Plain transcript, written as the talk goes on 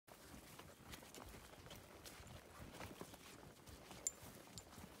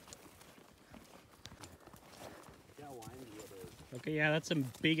Okay, yeah, that's some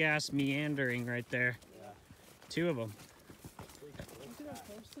big ass meandering right there. Yeah. 2 of them. Look at how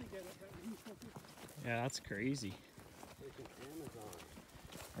close they get up. Yeah, that's crazy. Freaking Amazon.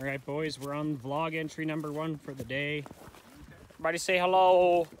 All right, boys, we're on vlog entry number 1 for the day. Everybody say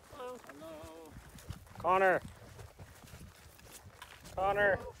hello. Hello. Hello. Connor.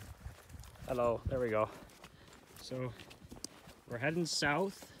 Connor. Hello. There we go. So we're heading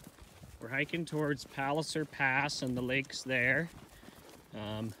south. We're hiking towards Palliser Pass and the lakes there.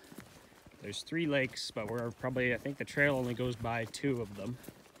 There's 3 lakes, but we're probably, I think the trail only goes by 2 of them.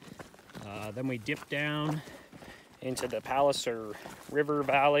 Then we dip down into the Palliser River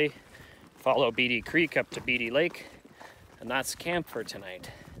Valley, follow Beatty Creek up to Beatty Lake, and that's camp for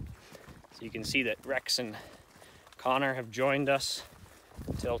tonight. So you can see that Rex and Connor have joined us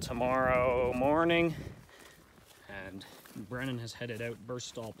until tomorrow morning, and Brennan has headed out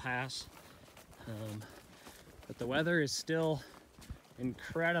Burstall Pass. But the weather is still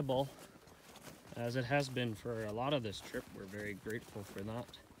incredible, as it has been for a lot of this trip. We're very grateful for that.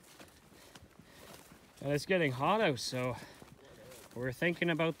 And it's getting hot out, so we're thinking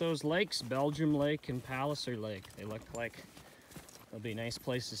about those lakes, Belgium Lake and Palliser Lake. They look like they'll be nice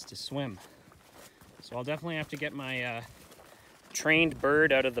places to swim. So I'll definitely have to get my trained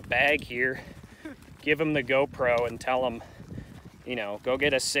bird out of the bag here, give him the GoPro and tell him, you know, go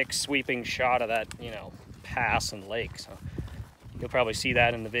get a 6 sweeping shot of that, you know, pass and lake. So you'll probably see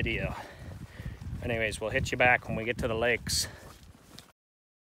that in the video. Anyways, we'll hit you back when we get to the lakes.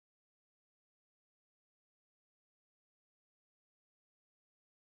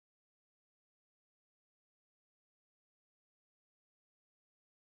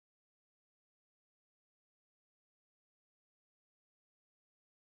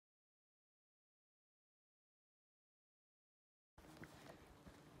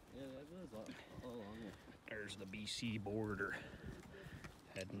 Yeah, that goes all along there. There's the BC border,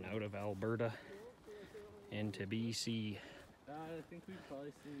 heading out of Alberta into BC, I think we've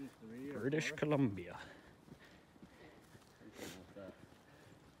probably seen 3 or 4. British Columbia. Something like that.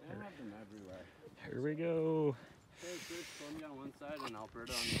 They have them everywhere. Here we go. Okay, British Columbia on one side and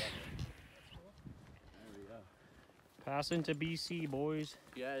Alberta on the other. There we go. Pass into BC, boys.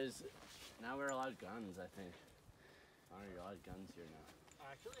 You guys, now we're allowed guns, I think. Connor, you're allowed guns here now.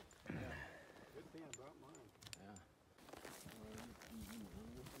 Actually? Yeah. Good thing I brought mine. Yeah.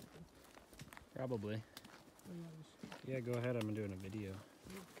 Probably. Yeah, go ahead. I'm doing a video.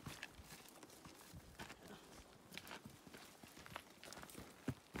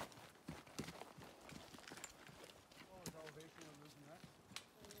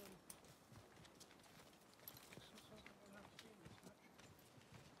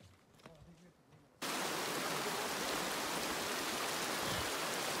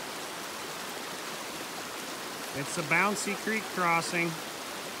 It's a bouncy creek crossing.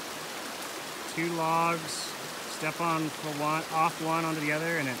 2 logs. Step on for one, off one onto the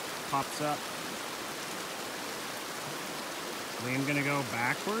other, and it pops up. Liam gonna go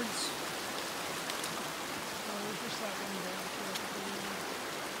backwards.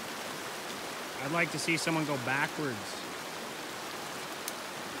 I'd like to see someone go backwards.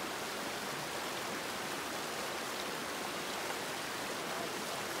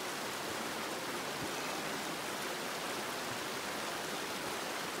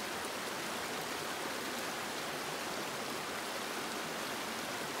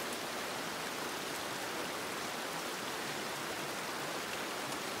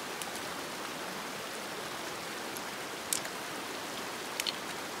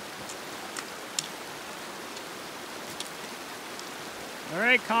 All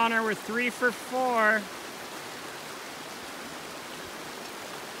right, Connor, we're 3 for 4.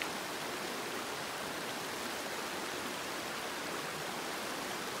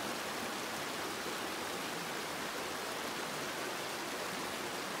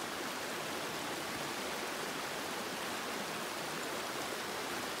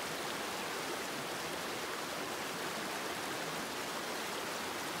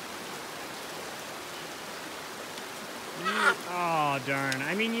 Oh, darn.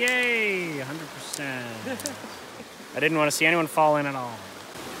 I mean, yay, 100%. I didn't want to see anyone fall in at all.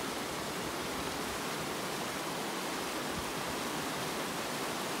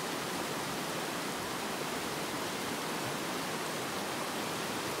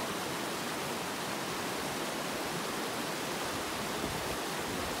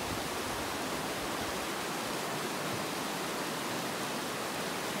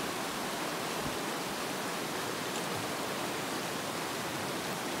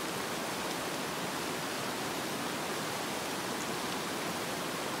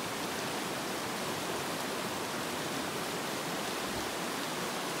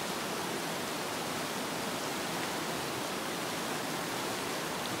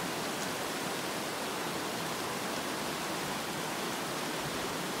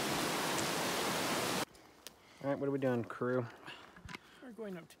 what are we doing, crew? We're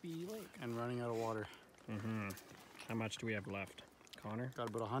going up to Beatty Lake. And running out of water. Mm-hmm. How much do we have left? Connor? Got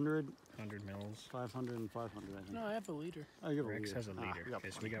about 100, 100 mils. 500, and 500, I think. No, I have a liter. Oh, you have a Rex liter. has a liter. Ah, Okay,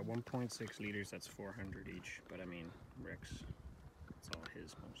 so we got 1.6 liters, that's 400 each. But I mean, Rex, it's all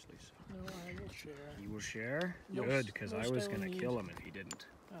his mostly. So. No, I will share. You will share? Most- Good, because I most was I going will to kill need. him if he didn't.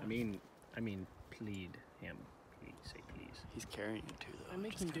 Ah. I mean, plead him. Please, say please. He's carrying it too, though. I'm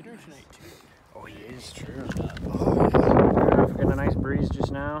making Just kinda dinner nice. tonight too. Oh, he is true. We've got a nice breeze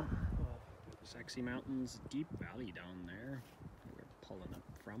just now. Sexy Mountains, deep valley down there. We're pulling up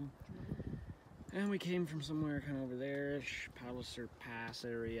from. And we came from somewhere kind of over there, Palliser Pass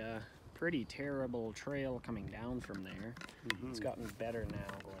area. Pretty terrible trail coming down from there. It's gotten better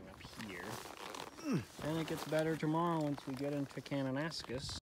now going up here. And it gets better tomorrow once we get into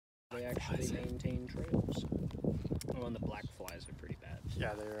Kananaskis. They actually maintain trails. Oh, and the black flies are pretty bad.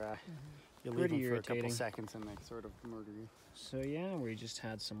 Yeah, they're, you leave Pretty them for a couple irritating. seconds and they sort of murder you. So yeah, we just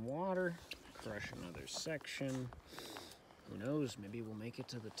had some water, crush another section. Who knows, maybe we'll make it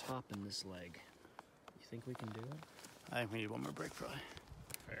to the top in this leg. You think we can do it? I think we need one more break, probably.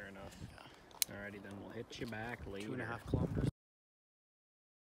 Fair enough. Alrighty then, we'll hit you back later. 2.5 kilometers.